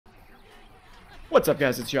What's up,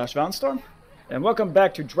 guys? It's Josh Valenstorm, and welcome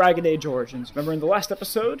back to Dragon Age Origins. Remember in the last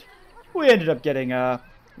episode, we ended up getting Liliana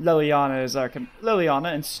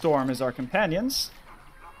and Storm as our companions.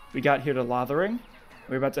 We got here to Lothering.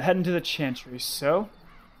 We're about to head into the Chantry, so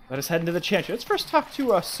let us head into the Chantry. Let's first talk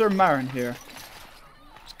to Sir Marin here.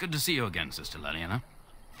 It's good to see you again, Sister Liliana.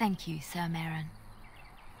 Thank you, Sir Marin.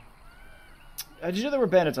 Did you know there were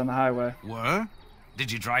bandits on the highway? Were?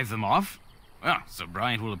 Did you drive them off? Well, Sir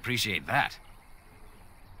Brian will appreciate that.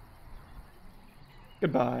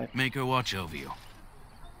 Goodbye. Make her watch over you.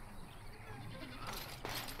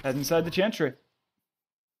 Head inside the Chantry.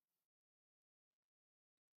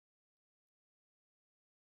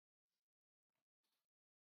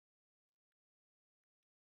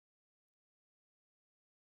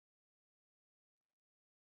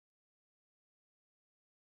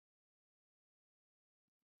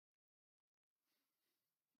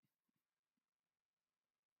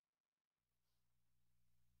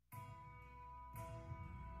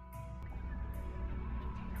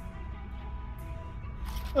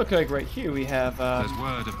 Okay, great. Here we have There's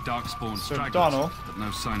word of darkspawn Sir stragglers, Donald. but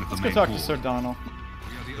no sign of the Let's main go talk to horde. Sir Donald.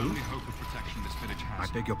 We are the only hope of protection this village has.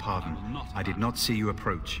 I beg your pardon. I did not see you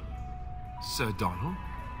approach. Sir Donald?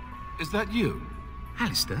 Is that you?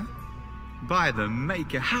 Alistair? By the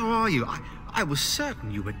Maker, how are you? I was certain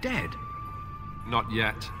you were dead. Not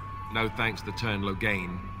yet. No thanks to turn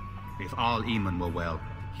Logain. If Arl Eamon were well,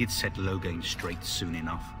 he'd set Logain straight soon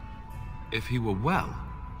enough. If he were well?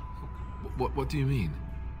 What do you mean?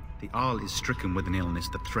 The Arl is stricken with an illness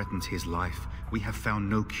that threatens his life. We have found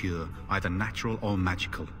no cure, either natural or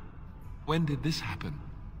magical. When did this happen?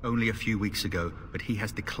 Only a few weeks ago, but he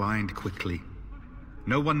has declined quickly.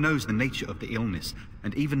 No one knows the nature of the illness,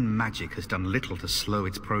 and even magic has done little to slow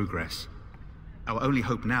its progress. Our only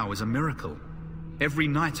hope now is a miracle. Every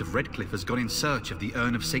knight of Redcliffe has gone in search of the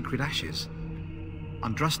Urn of Sacred Ashes.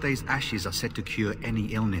 Andraste's ashes are said to cure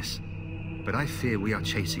any illness, but I fear we are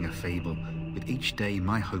chasing a fable. With each day,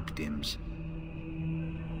 my hope dims.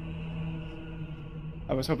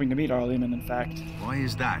 I was hoping to meet Arl Eamon, in fact. Why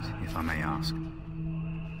is that, if I may ask?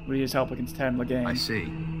 We need his help against Tarn Logain. I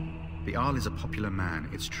see. The Arl is a popular man,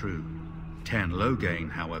 it's true. Tarn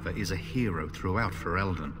Logain, however, is a hero throughout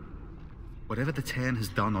Ferelden. Whatever the Tarn has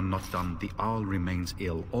done or not done, the Arl remains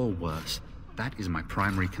ill, or worse. That is my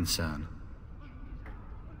primary concern.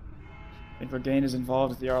 Think Logain is involved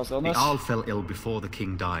with the Arl's illness? The Arl fell ill before the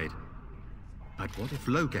king died. But what if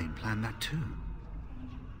Logain planned that too?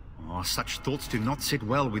 Oh, such thoughts do not sit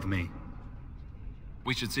well with me.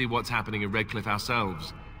 We should see what's happening in Redcliffe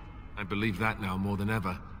ourselves. I believe that now more than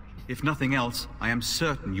ever. If nothing else, I am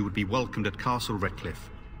certain you would be welcomed at Castle Redcliffe.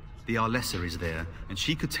 The Arlessa is there, and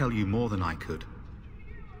she could tell you more than I could.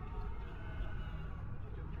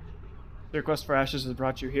 The request for ashes has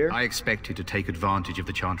brought you here? I expected to take advantage of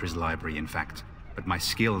the Chantry's library, in fact. But my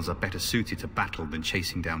skills are better suited to battle than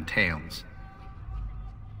chasing down tales.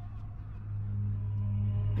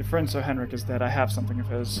 Your friend Sir Henrik is dead. I have something of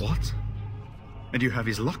his. What? And you have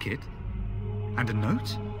his locket? And a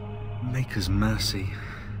note? Maker's mercy.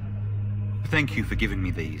 Thank you for giving me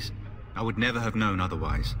these. I would never have known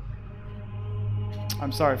otherwise.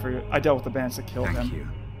 I'm sorry for you. I dealt with the bandits that killed him. Thank you.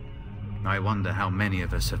 I wonder how many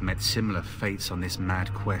of us have met similar fates on this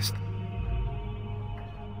mad quest.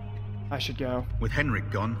 I should go. With Henrik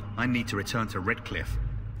gone, I need to return to Redcliffe.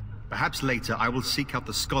 Perhaps later I will seek out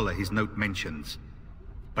the scholar his note mentions.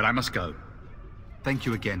 But I must go. Thank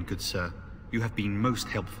you again, good sir. You have been most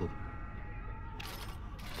helpful.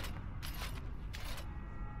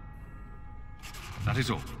 That is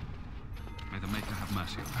all. May the Maker have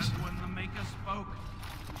mercy on us. And when the Maker spoke,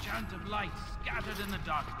 a chant of light scattered in the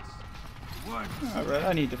darkness. Words Alright,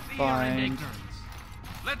 I need to fear and find... ignorance.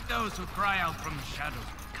 Let those who cry out from the shadows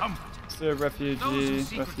be comforted. Is there a Those who refugee?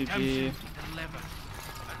 seek redemption be delivered.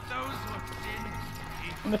 Let those who have sinned be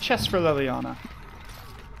And the chest for Liliana.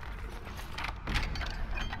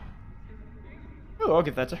 Oh, I'll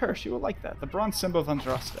give that to her. She will like that. The bronze symbol of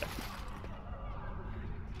Andraste.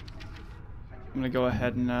 I'm gonna go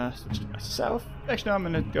ahead and switch to myself. Actually, no, I'm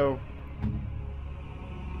gonna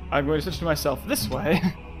switch to myself this way.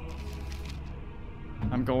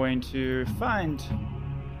 I'm going to find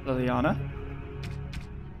Liliana.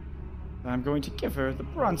 I'm going to give her the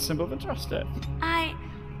bronze symbol of Andraste.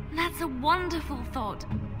 That's a wonderful thought.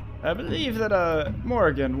 I believe that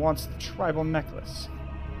Morrigan wants the tribal necklace.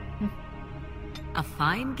 A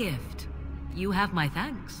fine gift. You have my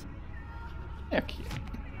thanks. Thank you.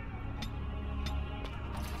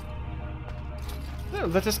 So,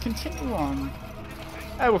 let us continue on.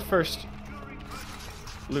 I will first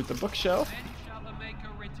loot the bookshelf.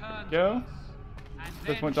 Go.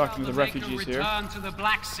 this point talking to the refugees here. Return to the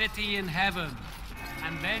Black City in heaven,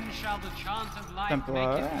 and then shall the chant of light Templar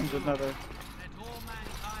make it and pure. another. Let all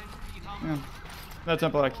mankind be humble. Yeah. That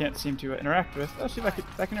Templar I can't seem to interact with. Let's see if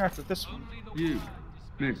I can interact with this one. You,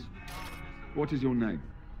 miss, what is your name?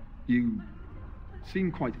 You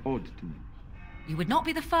seem quite odd to me. You would not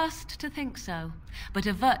be the first to think so. But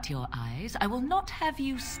avert your eyes. I will not have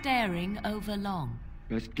you staring over long.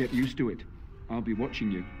 Best get used to it. I'll be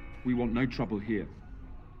watching you. We want no trouble here.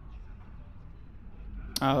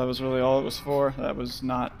 Oh, that was really all it was for. That was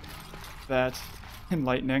not that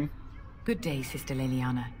enlightening. Good day, Sister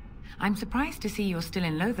Liliana. I'm surprised to see you're still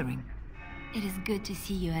in Lothering. It is good to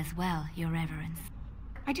see you as well, Your Reverence.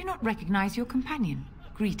 I do not recognize your companion.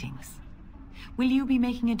 Greetings. Will you be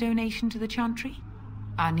making a donation to the Chantry?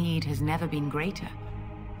 Our need has never been greater.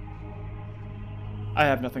 I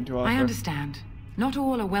have nothing to offer. I understand. Not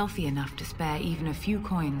all are wealthy enough to spare even a few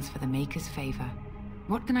coins for the Maker's favor.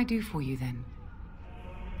 What can I do for you then?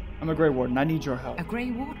 I'm a Grey Warden. I need your help. A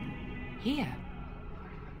Grey Warden? Here?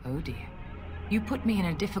 Oh dear. You put me in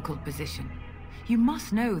a difficult position. You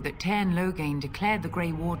must know that Tairn Loghain declared the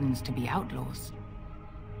Grey Wardens to be outlaws.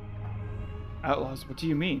 Outlaws? What do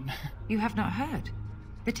you mean? You have not heard.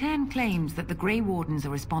 The Tairn claims that the Grey Wardens are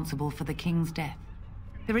responsible for the King's death.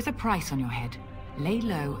 There is a price on your head. Lay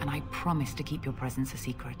low, and I promise to keep your presence a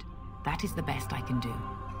secret. That is the best I can do.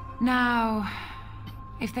 Now,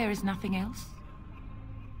 if there is nothing else,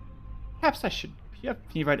 Perhaps I should. Can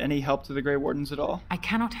you provide any help to the Grey Wardens at all? I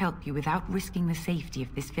cannot help you without risking the safety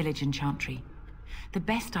of this village and Chantry. The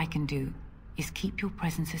best I can do is keep your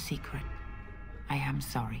presence a secret. I am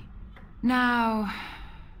sorry. Now,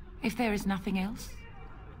 if there is nothing else,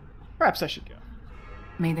 Perhaps I should go.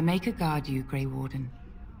 may the Maker guard you, Grey Warden.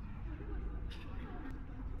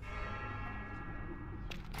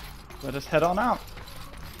 Let us head on out.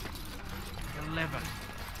 11.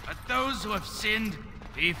 Let those who have sinned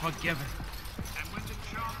be forgiven.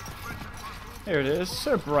 Here it is.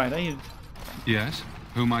 Sir Brian, I need... Yes?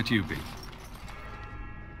 Who might you be?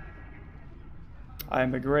 I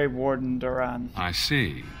am the Grey Warden Duran. I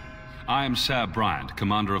see. I am Ser Bryant,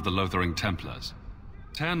 commander of the Lothering Templars.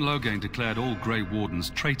 Tairn Loghain declared all Grey Wardens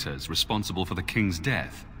traitors responsible for the King's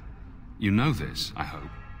death. You know this, I hope.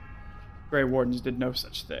 Grey Wardens did no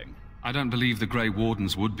such thing. I don't believe the Grey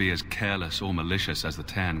Wardens would be as careless or malicious as the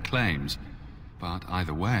Tairn claims. But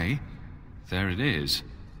either way, there it is.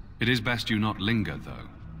 It is best you not linger, though.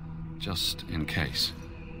 Just in case.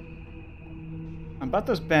 About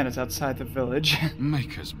those bandits outside the village.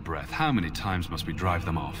 Maker's breath, how many times must we drive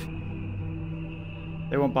them off?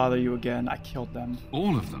 They won't bother you again. I killed them.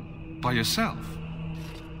 All of them? By yourself?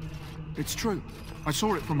 It's true. I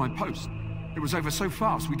saw it from my post. It was over so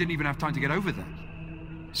fast we didn't even have time to get over there.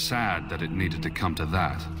 Sad that it needed to come to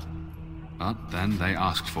that. But then they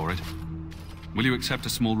asked for it. Will you accept a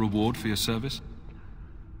small reward for your service?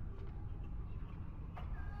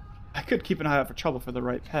 I could keep an eye out for trouble for the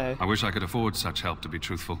right pay. I wish I could afford such help, to be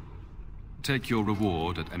truthful. Take your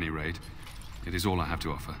reward, at any rate. It is all I have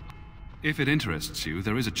to offer. If it interests you,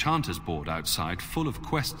 there is a Chanter's board outside full of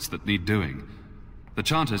quests that need doing. The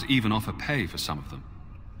Chanters even offer pay for some of them.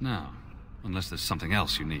 Now, unless there's something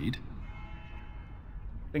else you need.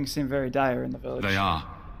 Things seem very dire in the village. They are.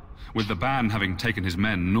 With the ban having taken his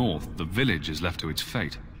men north, the village is left to its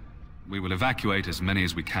fate. We will evacuate as many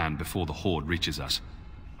as we can before the Horde reaches us.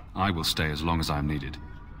 I will stay as long as I am needed.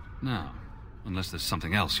 Now, unless there's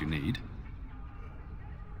something else you need.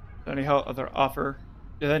 Any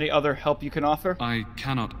other help you can offer? I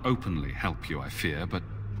cannot openly help you, I fear, but...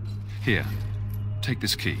 Here, take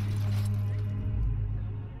this key.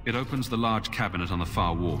 It opens the large cabinet on the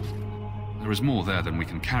far wall. There is more there than we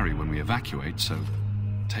can carry when we evacuate, so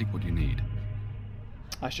take what you need.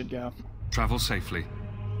 I should go. Travel safely,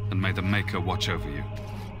 and may the Maker watch over you.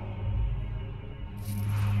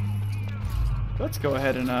 Let's go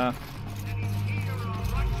ahead and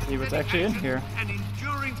see what's actually in here. An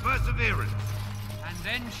enduring perseverance. And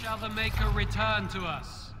then shall the Maker return to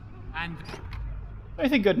us. And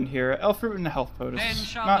Anything good in here? Elf fruit and a health potion. then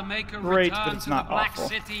shall Not the Maker great, return but it's to not the Black awful.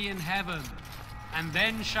 City in heaven. And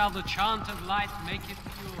then shall the chant of light make it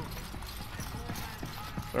pure.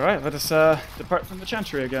 All right, let us depart from the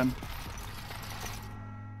Chantry again.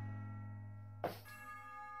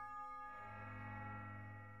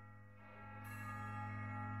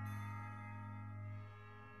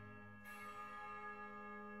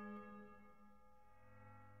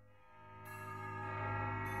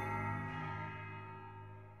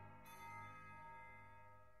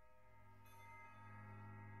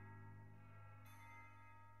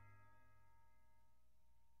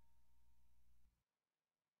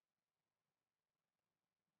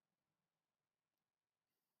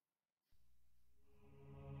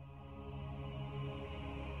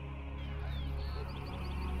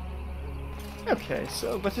 Okay,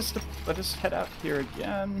 so let us head out here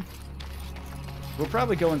again. We'll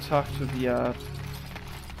probably go and talk to the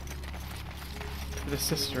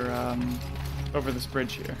sister over this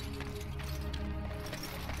bridge here.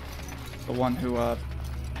 The one who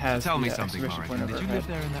has Tell me the something, exclamation point Marika. over Did you her live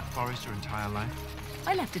head. there in that forest your entire life?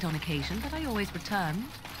 I left it on occasion, but I always returned.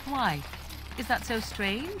 Why? Is that so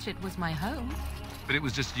strange? It was my home. But it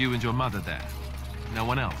was just you and your mother there. No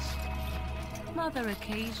one else. Mother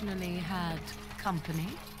occasionally had company.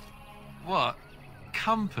 What?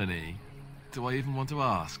 Company? Do I even want to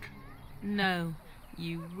ask? No,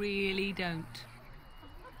 you really don't.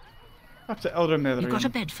 Talk to Elder Lothering. You got a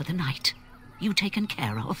bed for the night. You taken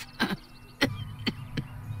care of.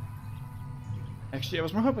 Actually, I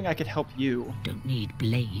was more hoping I could help you. Don't need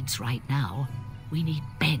blades right now. We need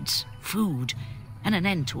beds, food, and an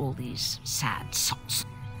end to all these sad sots.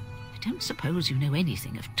 I don't suppose you know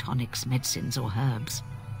anything of tonics, medicines, or herbs.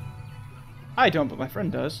 I don't, but my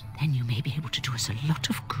friend does. Then you may be able to do us a lot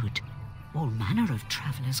of good. All manner of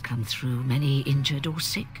travelers come through, many injured or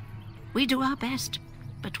sick. We do our best,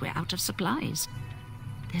 but we're out of supplies.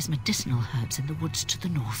 There's medicinal herbs in the woods to the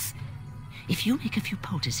north. If you make a few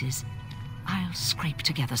poultices, I'll scrape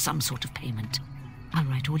together some sort of payment. I'll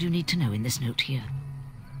write all you need to know in this note here.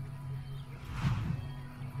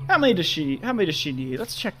 How many does she need?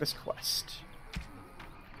 Let's check this quest.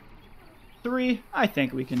 3. I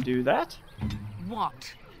think we can do that.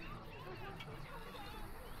 What?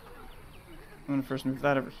 I'm gonna first move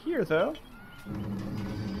that over here, though.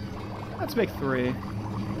 Let's make 3.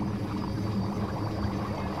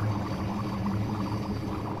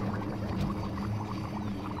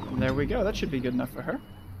 And there we go. That should be good enough for her.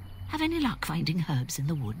 Have any luck finding herbs in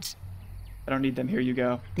the woods? I don't need them. Here you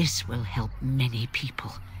go. This will help many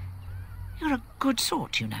people. You're a good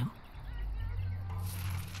sort, you know.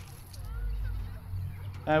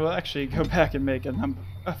 I will actually go back and make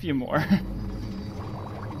a few more.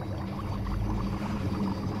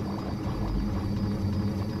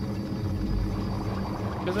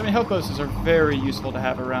 Because, I mean, health bonuses are very useful to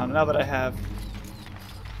have around. Now that I have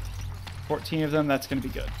 14 of them, that's going to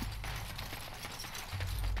be good.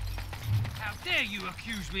 How dare you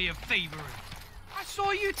accuse me of thievery? I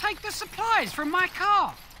saw you take the supplies from my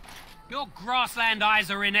car. Your grassland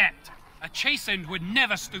eyes are inept. A chastened would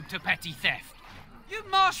never stoop to petty theft. You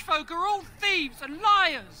marsh folk are all thieves and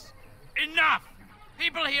liars. Enough!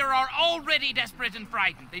 People here are already desperate and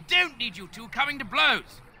frightened. They don't need you two coming to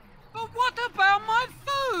blows. But what about my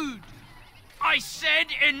food? I said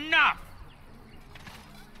enough!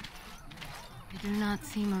 You do not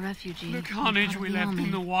seem a refugee. The carnage we left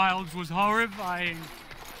in the wilds was horrifying.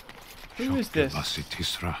 Who is this?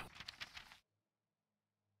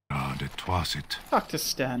 Talk to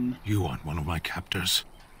Sten. You aren't one of my captors.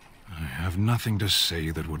 I have nothing to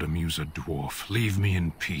say that would amuse a dwarf. Leave me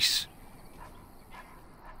in peace.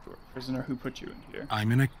 You're a prisoner who put you in here.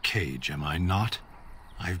 I'm in a cage, am I not?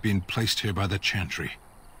 I've been placed here by the Chantry.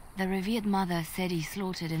 The revered mother said he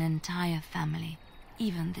slaughtered an entire family,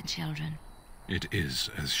 even the children. It is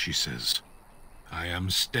as she says. I am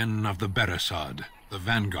Sten of the Beresad, the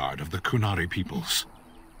vanguard of the Kunari peoples.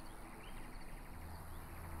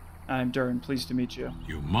 I'm Durin, pleased to meet you.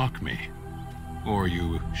 You mock me. Or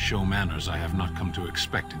you show manners I have not come to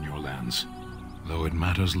expect in your lands. Though it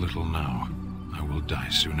matters little now, I will die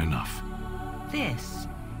soon enough. This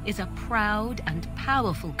is a proud and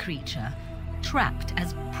powerful creature, trapped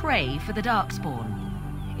as prey for the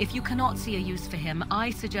Darkspawn. If you cannot see a use for him, I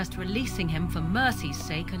suggest releasing him for mercy's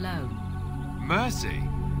sake alone. Mercy?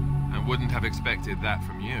 I wouldn't have expected that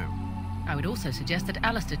from you. I would also suggest that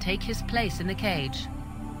Alistair take his place in the cage.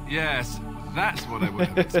 Yes, that's what I would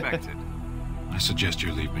have expected. I suggest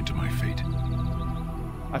you leave me to my fate.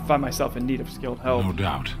 I find myself in need of skilled help. No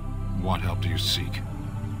doubt. What help do you seek?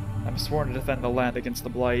 I'm sworn to defend the land against the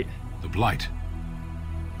Blight. The Blight?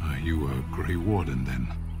 Are you a Grey Warden, then?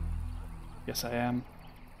 Yes, I am.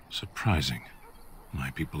 Surprising. My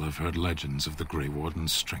people have heard legends of the Grey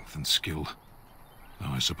Warden's strength and skill.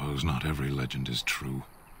 Though I suppose not every legend is true.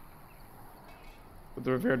 Would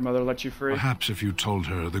the revered mother let you free? Perhaps if you told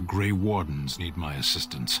her the Grey Wardens need my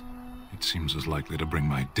assistance, it seems as likely to bring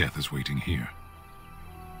my death as waiting here.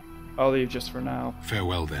 I'll leave just for now.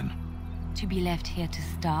 Farewell, then. To be left here to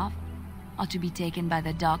starve? Or to be taken by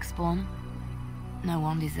the Darkspawn? No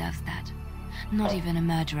one deserves that. Not even a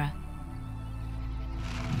murderer.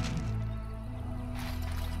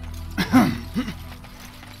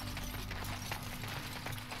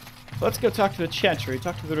 Let's go talk to the Chantry,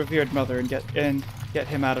 talk to the revered mother, and get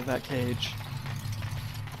him out of that cage.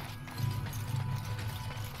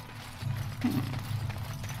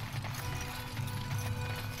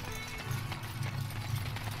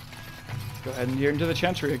 Go ahead and head into the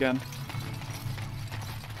Chantry again.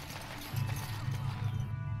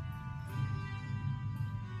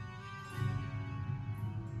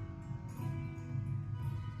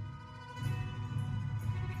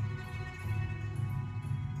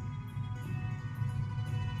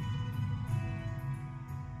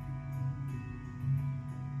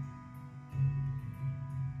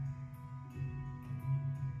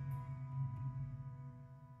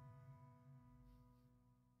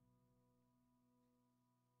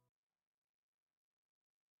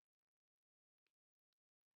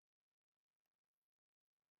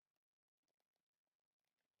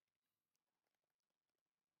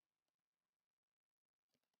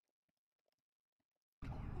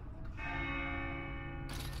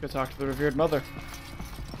 Go talk to the revered mother.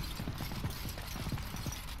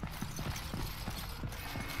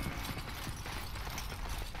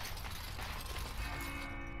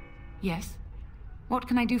 Yes? What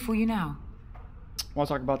can I do for you now? I want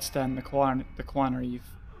to talk about Sten, the Quanary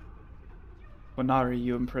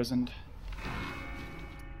you imprisoned.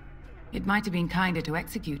 It might have been kinder to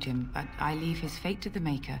execute him, but I leave his fate to the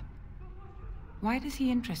Maker. Why does he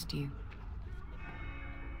interest you?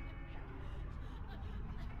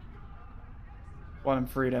 Want him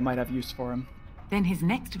freed, I might have use for him. Then his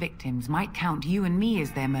next victims might count you and me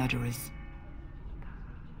as their murderers.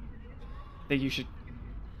 Think you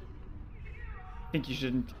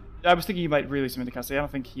shouldn't. I was thinking you might release him into custody. I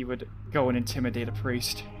don't think he would go and intimidate a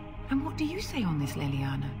priest. And what do you say on this,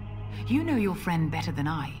 Leliana? You know your friend better than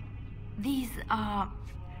I. These are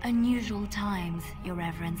unusual times, Your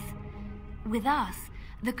Reverence. With us,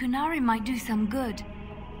 the Kunari might do some good.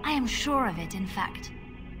 I am sure of it, in fact.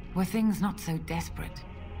 Were things not so desperate?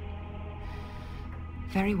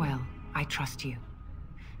 Very well, I trust you.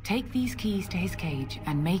 Take these keys to his cage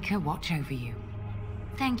and make her watch over you.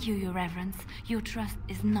 Thank you, Your Reverence. Your trust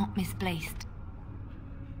is not misplaced.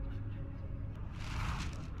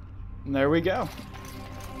 And there we go.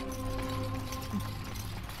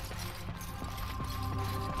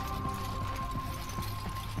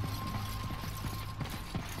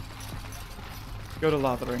 Go to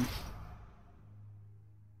Lothering.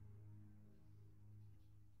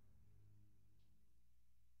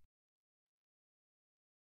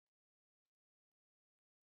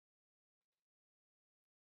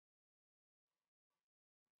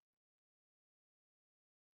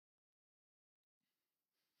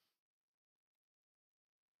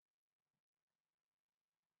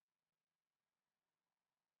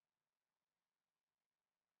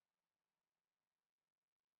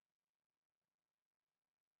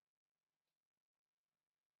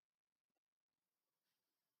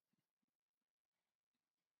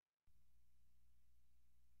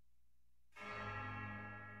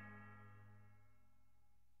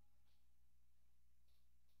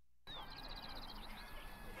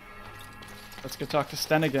 Let's go talk to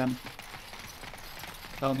Sten again.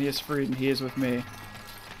 Tell him he is freed and he is with me.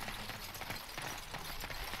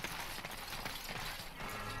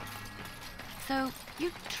 So,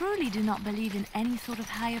 you truly do not believe in any sort of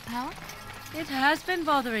higher power? It has been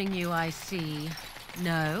bothering you, I see.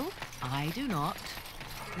 No, I do not.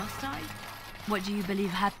 Must I? What do you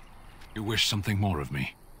believe happened? You wish something more of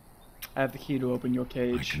me? I have the key to open your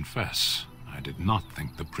cage. I confess, I did not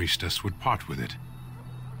think the priestess would part with it.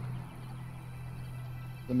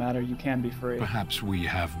 The matter, you can be free. Perhaps we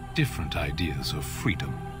have different ideas of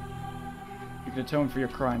freedom. You can atone for your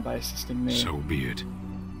crime by assisting me. So be it.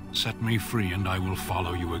 Set me free and I will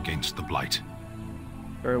follow you against the Blight.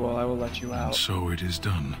 Very well, I will let you out. And so it is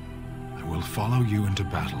done. I will follow you into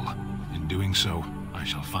battle. In doing so, I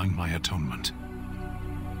shall find my atonement.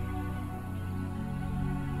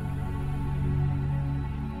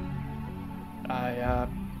 I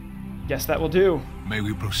guess that will do. May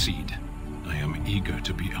we proceed? I am eager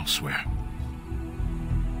to be elsewhere.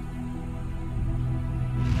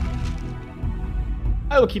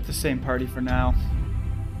 I will keep the same party for now.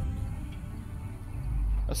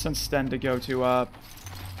 I'll send Sten to go to,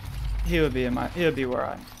 he'll be where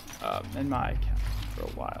I'm, in my camp for a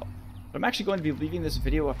while. But I'm actually going to be leaving this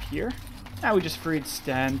video up here. Now we just freed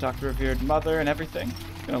Sten, Dr. Revered Mother, and everything.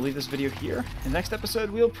 I'm gonna leave this video here. In the next episode,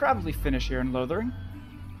 we'll probably finish here in Lothering.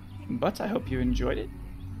 But I hope you enjoyed it.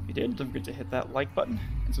 If you did, don't forget to hit that like button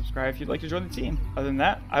and subscribe if you'd like to join the team. Other than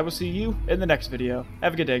that, I will see you in the next video.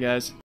 Have a good day, guys.